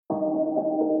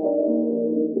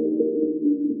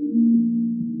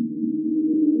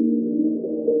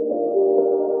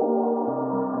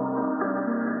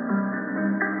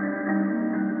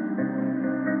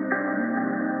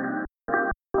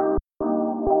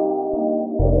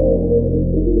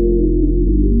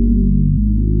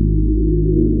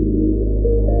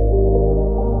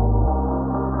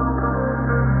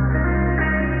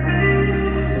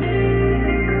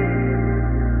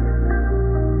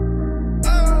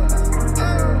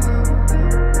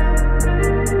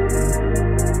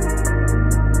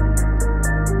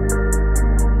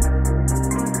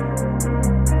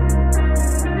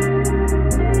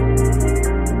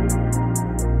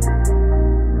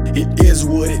It is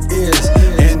what it is,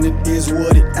 and it is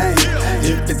what it ain't.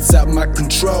 If it's out my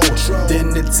control,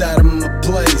 then it's out of my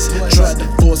place. Tried to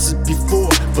force it before,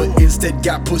 but instead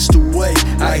got pushed away.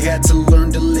 I had to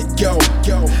learn to let go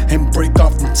and break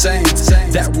off the chains.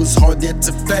 That was hard yet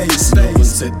to face. No one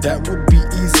said that would be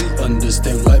easy.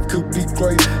 Understand life could be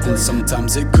great, and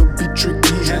sometimes it could be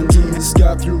tricky. Handling the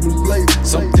sky if you relate,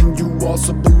 something you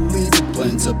also believe in.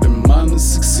 Plans up in mind to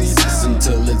succeed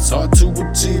until it's hard to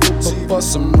achieve it. But for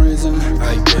some reason,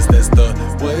 I guess that's the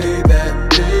way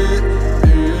that it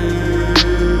is.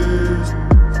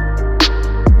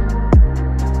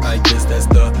 I guess that's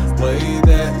the way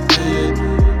that it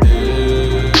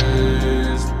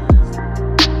is.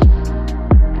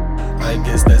 I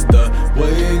guess that's the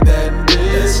way that it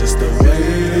is. That's just the way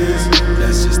it is.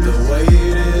 That's just the way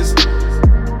it is.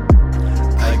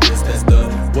 I guess that's the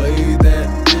way that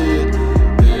it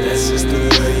is. That's just the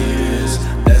way it is.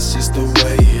 That's just the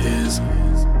way it is.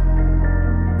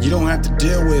 You don't have to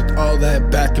deal with all that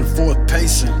back and forth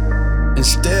pacing.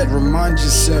 Instead, remind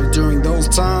yourself during those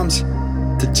times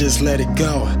to just let it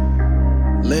go.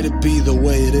 Let it be the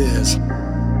way it is.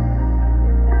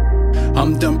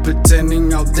 I'm done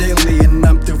pretending all daily, and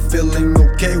I'm through feeling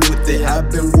okay with it. I've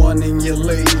been wanting you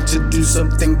lately to do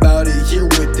something about it here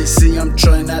with it. See, I'm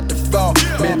trying not to fall.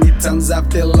 Many times I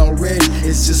feel already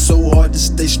it's just so hard to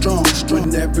stay strong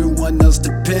when everyone else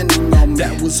depending on me.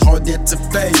 That was hard yet to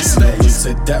face. No one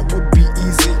said that would be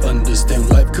easy. Understand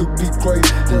life could be great,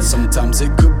 and sometimes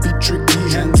it could be tricky.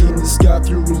 Hands in the sky if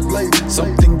you relate,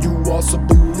 something you also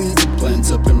believe in.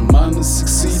 Plans up in mind to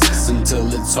succeed until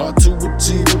it's hard to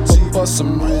achieve it. But for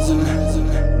some reason,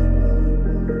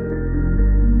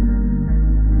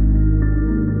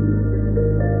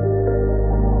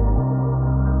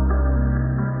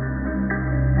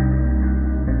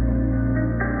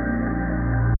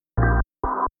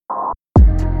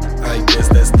 I guess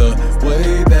that's the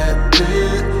way that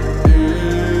it is.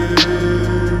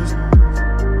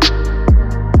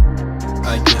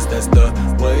 I guess that's the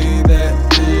way that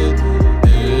it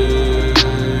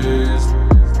is.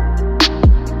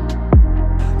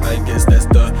 I guess that's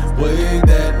the way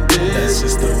that it is. That's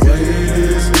just the way it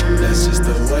is. That's just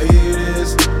the way it is.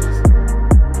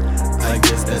 I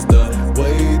guess that's the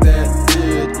way that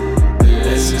it is.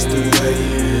 That's just the way it is.